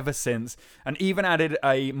off ever since, and even added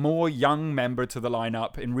a more young member to the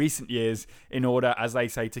lineup in recent years in order, as they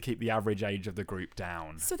say, to keep the average age of the group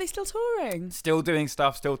down. So they're still touring? Still doing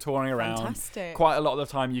stuff, still touring around. Fantastic. Quite a lot of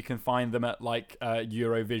the time you can find them at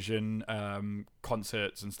Eurovision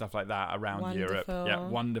concerts and stuff like that around Europe. Yeah,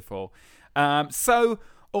 wonderful.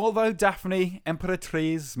 Although Daphne,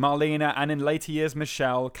 Emperatriz, Marlena, and in later years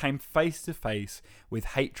Michelle came face to face with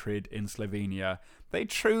hatred in Slovenia, they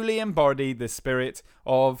truly embodied the spirit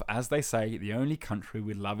of, as they say, the only country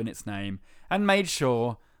with love in its name, and made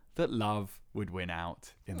sure that love would win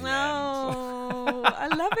out in the end. I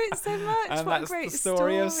love it so much. And what that's a great the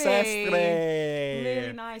story of Sestre.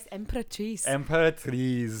 Really nice. Emperatriz.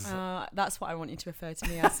 That's what I want you to refer to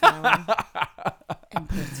me as now.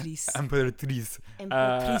 Emperatriz. Emperatriz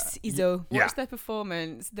Izo. Watch their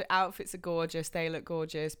performance. The outfits are gorgeous. They look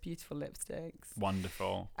gorgeous. Beautiful lipsticks.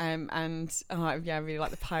 Wonderful. I really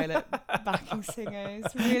like the pilot backing singers.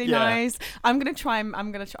 Really nice. I want to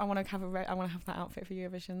have that outfit for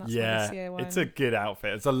Eurovision. That's this year one. It's a good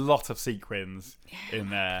outfit. It's a lot of sequins in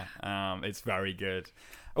there. It's very good.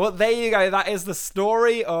 Well, there you go. That is the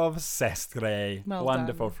story of Sestre.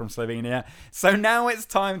 Wonderful done. From Slovenia. So now it's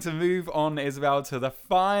time to move on, Isabel, to the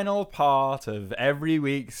final part of every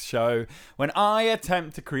week's show when I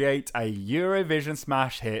attempt to create a Eurovision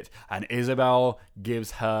smash hit and Isabel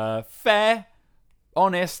gives her fair,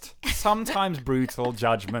 honest, sometimes brutal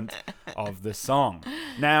judgment of the song.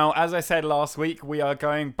 Now, as I said last week, we are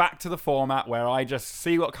going back to the format where I just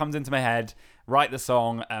see what comes into my head, write the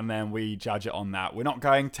song, and then we judge it on that. We're not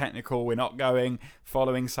going technical. We're not going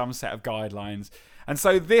following some set of guidelines. And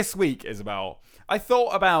so this week, Isabel, I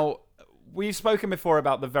thought about... We've spoken before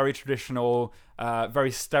about the very traditional,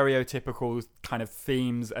 very stereotypical kind of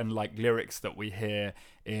themes and like lyrics that we hear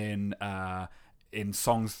in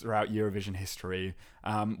songs throughout Eurovision history.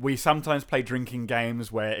 We sometimes play drinking games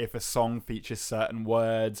where if a song features certain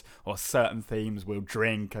words or certain themes, we'll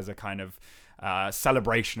drink as a kind of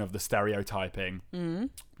celebration of the stereotyping.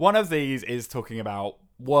 One of these is talking about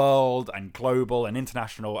world and global and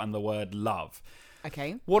international and the word love.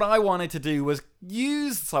 Okay. What I wanted to do was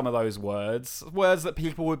use some of those words that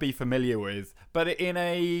people would be familiar with, but in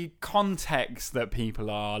a context that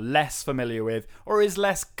people are less familiar with or is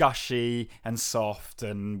less gushy and soft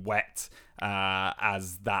and wet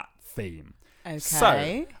as that theme. Okay.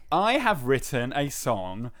 So, I have written a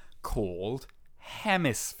song called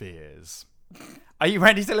Hemispheres. Are you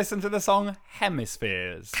ready to listen to the song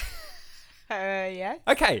Hemispheres? Yeah.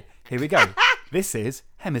 Okay, here we go. This is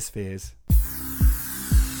Hemispheres.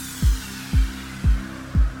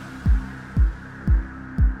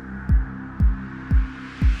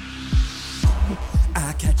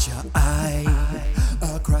 I catch your eye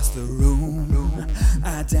across the room.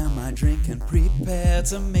 I down my drink and prepare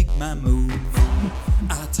to make my move.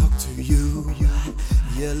 I talk to you,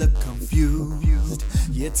 you look confused.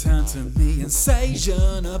 You turn to me and say, je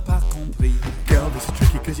ne pas compris. Girl, this is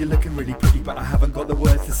tricky cause you're looking really pretty, but I haven't got the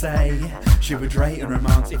words to say. Je voudrais un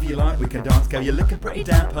romance, if you like we can dance. Girl, you're looking pretty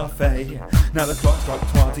damn parfait. Now the clock's struck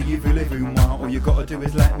 12, do you voulez-vous moi? All you gotta do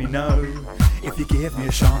is let me know. If you give me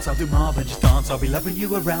a chance, I'll do more than just dance. I'll be loving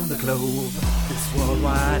you around the globe. This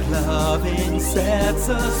worldwide loving sets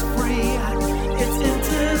us free. It's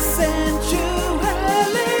intersensuality.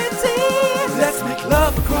 Let's make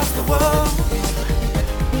love across the world.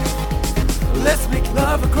 Let's make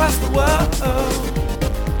love across the world.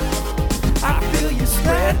 I feel you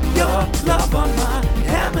spread your love on my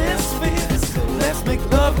hemispheres. So let's make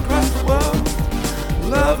love across the world.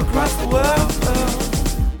 Love across the world.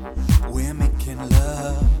 We're making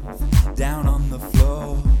love down on the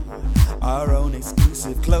floor. Our own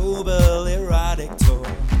exclusive global erotic tour.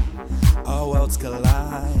 Our worlds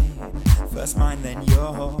collide for first mine then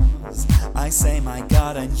yours. I say my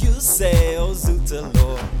God and you say oh Zoota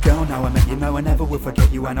Lord. Girl, now I met you, no I never will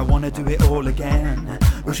forget you, and I wanna do it all again.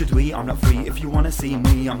 Or should we? I'm not free. If you wanna see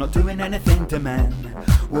me, I'm not doing anything to men.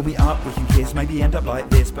 We'll meet up, we can kiss, maybe end up like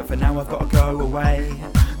this, but for now I've gotta go away.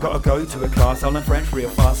 Gotta go to a class, I'll learn French real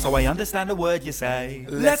fast, so I understand the word you say.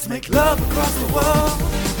 Let's make love across the world.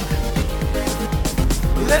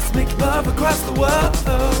 Let's make love across the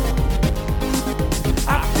world.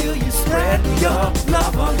 I feel you spread your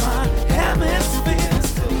love on my hemisphere.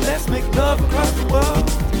 So let's make love across the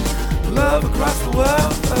world. Love across the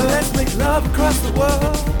world. Let's make love across the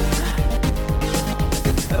world.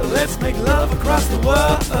 Let's make love across the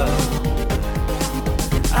world.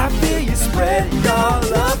 I feel you spread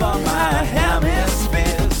your love on my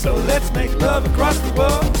hemisphere. So let's make love across the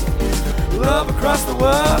world. Love across the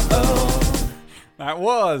world. That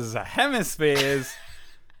was Hemispheres.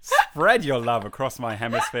 Spread your love across my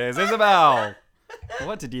hemispheres. Isabel,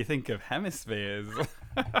 what did you think of Hemispheres?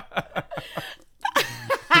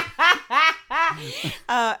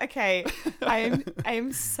 Okay, I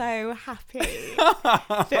am so happy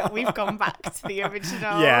that we've gone back to the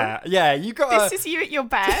original. Yeah, you got. This is you at your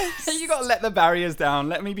best. You got to let the barriers down.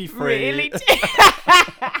 Let me be free. Really?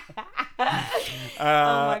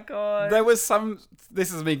 Oh my God. There was some.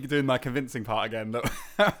 This is me doing my convincing part again. Look.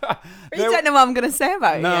 You don't know what I'm going to say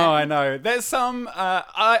about it. No, yet. I know. There's some.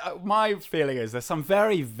 My feeling is there's some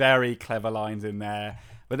very, very clever lines in there,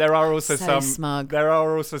 but there are also So some. smug. There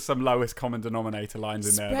are also some lowest common denominator lines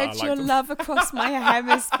in there. Spread that I your like love across my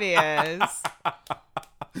hemispheres.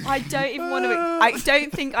 I don't even want to. I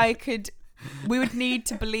don't think I could. We would need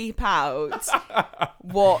to bleep out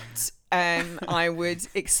what I would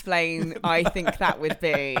explain. I think that would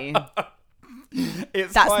be.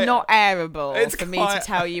 It's That's quite, not airable it's for me quite- to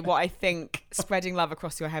tell you what I think spreading love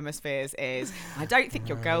across your hemispheres is. I don't think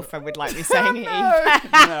your girlfriend would like me saying it either.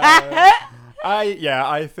 No.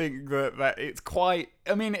 I think that it's quite.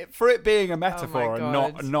 I mean, for it being a metaphor and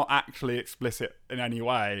God. not actually explicit in any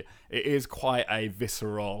way, it is quite a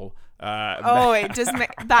visceral. It does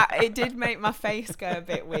make that. It did make my face go a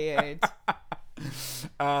bit weird.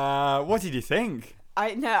 What did you think?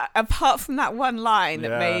 I know. Apart from that one line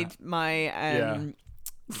that Yeah. made my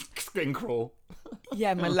Skin crawl.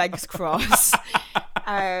 my legs cross.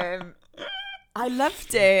 I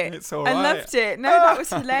loved it. It's all I right. loved it. No, that was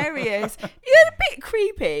hilarious. You're a bit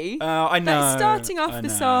creepy. I know. Like starting off I the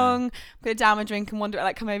know. song, I'm gonna down my drink and wonder,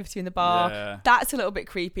 like, come over to you in the bar. Yeah. That's a little bit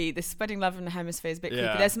creepy. The spreading love in the hemisphere is a bit creepy.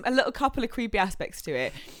 Yeah. There's a little couple of creepy aspects to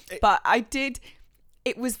it, but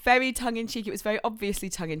it was very tongue in cheek. It was very obviously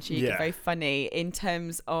tongue in cheek Yeah. and very funny in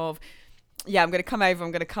terms of. Yeah, I'm gonna come over. I'm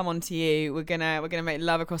gonna come on to you. We're gonna make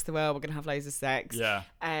love across the world. We're gonna have loads of sex. Yeah.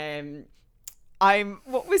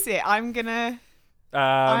 What was it? I'll go.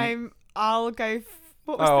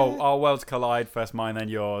 What was Our worlds collide. First mine, then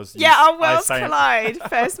yours. Yeah, our I worlds say- collide.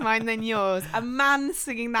 First mine, then yours. A man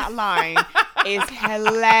singing that line is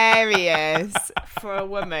hilarious for a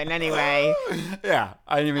woman, anyway. Yeah,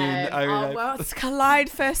 I mean, Our worlds collide.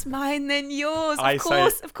 First mine, then yours. I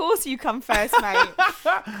Of course, you come first, mate.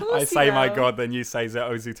 I say my God, then you say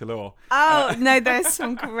Zoota Law. Oh no, there's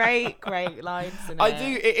some great lines in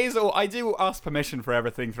it. I do ask permission for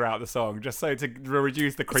everything throughout the song, just so to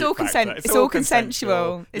reduce the creep It's all factor. It's all consensual.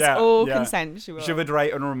 It's Yeah, all yeah. consensual.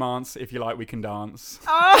 Chivalry and romance. If you like, we can dance.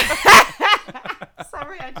 Oh.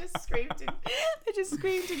 Sorry, I just screamed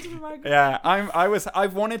into the microphone. Yeah,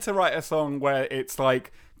 I've wanted to write a song where it's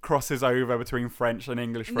like crosses over between French and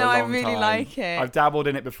English for a No, long I time. really like it. I've dabbled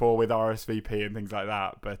in it before with RSVP and things like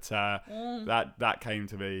that, but that came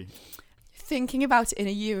to be. Thinking about it in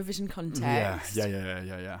a Eurovision context,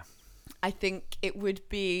 Yeah. I think it would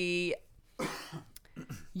be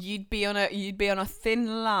you'd be on a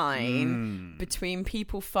thin line between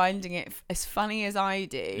people finding it as funny as I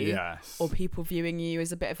do, Yes. or people viewing you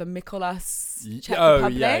as a bit of a Mikolas Czech Oh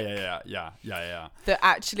Republic. yeah. That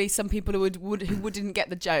actually some people who wouldn't get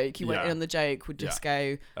the joke, who went Yeah. in on the joke, would just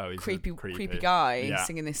go Oh, he's creepy creepy guy Yeah.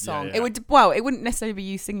 singing this Yeah, song. yeah. It wouldn't necessarily be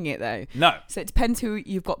you singing it though. No. So it depends who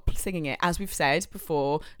you've got singing it. As we've said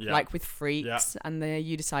before, Yeah. like with Freaks and the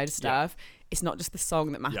You Decide stuff, it's not just the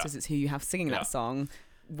song that matters, Yeah. it's who you have singing Yeah. that song,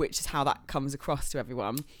 which is how that comes across to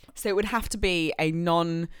everyone. So it would have to be a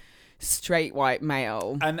non-straight white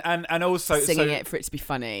male And also singing so it for it to be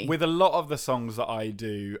funny. with a lot of the songs that I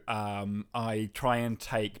do, I try and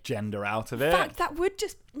take gender out of it. In fact, that would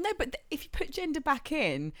just... No, but if you put gender back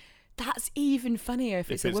in... That's even funnier if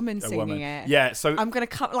it's a woman singing it. Yeah, so I'm gonna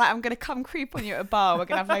come creep on you at a bar. We're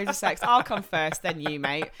gonna have loads of sex. I'll come first, then you,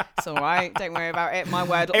 mate. It's all right. Don't worry about it.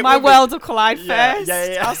 My world will collide first.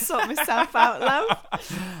 Yeah. I'll sort myself out, love.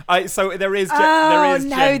 So there is. Oh there is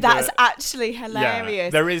no, gender. that's actually hilarious. Yeah,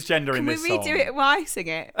 there is gender in this song. Can we redo it while I sing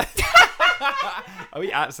it?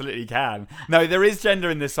 We absolutely can. No, there is gender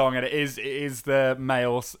in this song, and it is the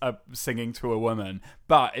male singing to a woman.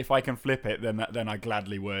 But if I can flip it, then I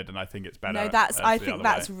gladly would, and I think it's better. No, I think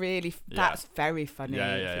that's really very funny.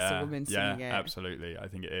 Yeah, if it's a woman singing it. Yeah, absolutely. I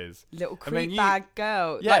think it is. Little creep bag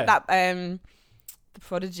girl, Yeah. like that. The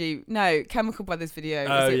Prodigy, no, Chemical Brothers video.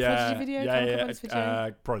 Is it Prodigy video? Chemical Brothers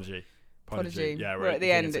video. Prodigy. Yeah, right. At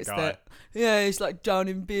the end, it's it's like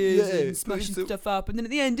downing beers and smashing stuff up, and then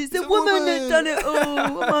at the end, it's a woman that's done it all.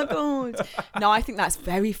 Oh my god! No, I think that's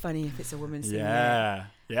very funny if it's a woman singing it.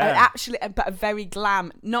 Yeah. Actually, but a very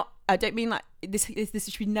glam. I don't mean like this. This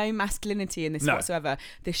should be no masculinity in this whatsoever.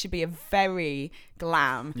 This should be a very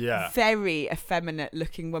glam, very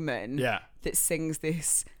effeminate-looking woman that sings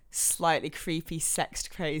this slightly creepy,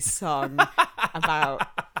 sex-crazed song about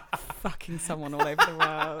fucking someone all over the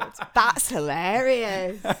world. That's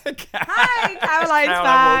hilarious. Hi, Caroline's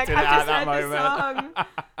back. I've just heard the song.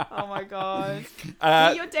 Oh my god.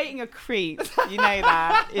 You're dating a creep. You know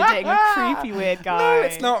that. You're dating a creepy, weird guy. No,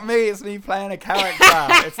 it's not me. It's me playing a character.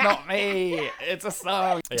 It's not me. It's a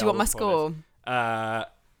song. Do you want my score?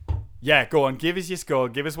 Yeah, go on. Give us your score.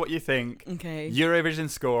 Give us what you think. Okay. Eurovision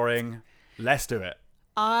scoring. Let's do it.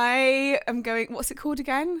 I am going. What's it called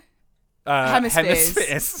again?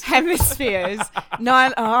 Hemispheres. Hemispheres. No,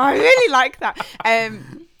 I really like that.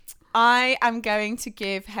 I am going to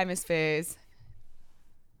give Hemispheres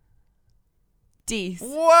D's.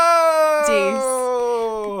 Whoa!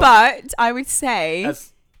 D's. But I would say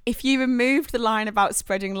if you removed the line about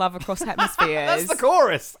spreading love across hemispheres, that's the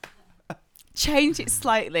chorus. Change it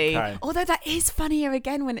slightly. Okay. Although that is funnier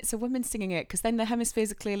again when it's a woman singing it, because then the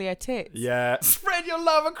hemispheres are clearly her tits. Yeah. Spread your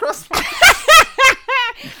love across my...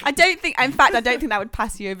 I don't think that would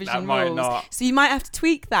pass Eurovision That might rules. not. So you might have to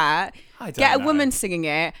tweak that. Get a woman singing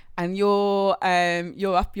it, and you're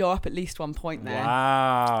up at least 1 point there.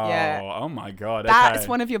 Wow. Yeah. Oh my god. That's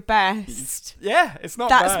one of your best. Yeah, it's not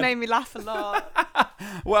bad. That's made me laugh a lot.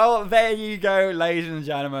 Well, there you go, ladies and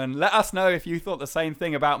gentlemen. Let us know if you thought the same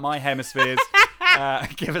thing about my hemispheres.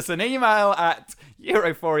 Give us an email at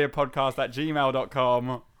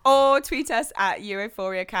europhoriapodcast@gmail.com. Or tweet us at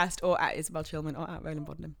EurophoriaCast or at Isabel Chilman or at Roland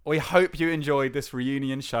Bodnam. We hope you enjoyed this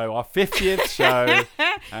reunion show, our 50th show.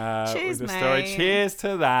 Cheers, with the mate. story. Cheers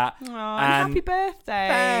to that. Oh, and happy birthday.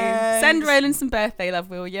 Thanks. Send Roland some birthday love,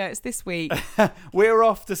 will you? It's this week. We're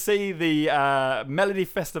off to see the Melody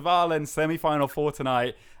Festivalen semi-final for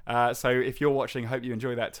tonight. So if you're watching, hope you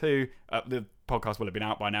enjoy that too. The podcast will have been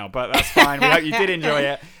out by now, but that's fine. We hope you did enjoy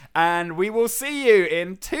it. And we will see you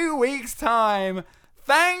in 2 weeks' time.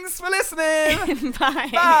 Thanks for listening. Bye.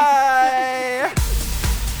 Bye.